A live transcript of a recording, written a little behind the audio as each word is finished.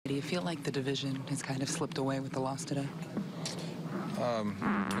Do you feel like the division has kind of slipped away with the loss today?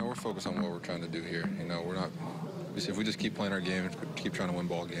 We're focused on what we're trying to do here. We're not. If we just keep playing our game, keep trying to win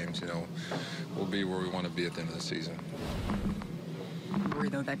ball games, we'll be where we want to be at the end of the season. Worry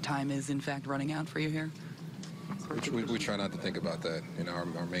though that time is in fact running out for you here? We try not to think about that.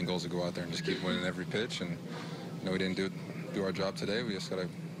 Our main goal is to go out there and just keep winning every pitch. And we didn't do our job today. We just got to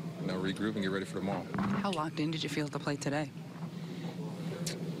regroup and get ready for tomorrow. How locked in did you feel at the plate today?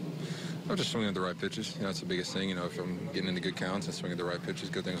 I'm just swinging at the right pitches. That's the biggest thing. If I'm getting into good counts and swinging at the right pitches,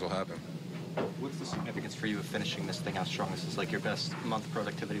 good things will happen. What's the significance for you of finishing this thing out strong? This is like your best month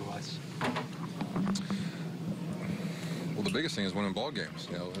productivity-wise. Well, the biggest thing is winning ball games.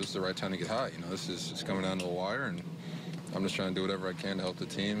 This is the right time to get high. It's coming down to the wire, and I'm just trying to do whatever I can to help the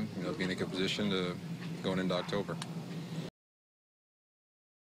team, be in a good position to going into October.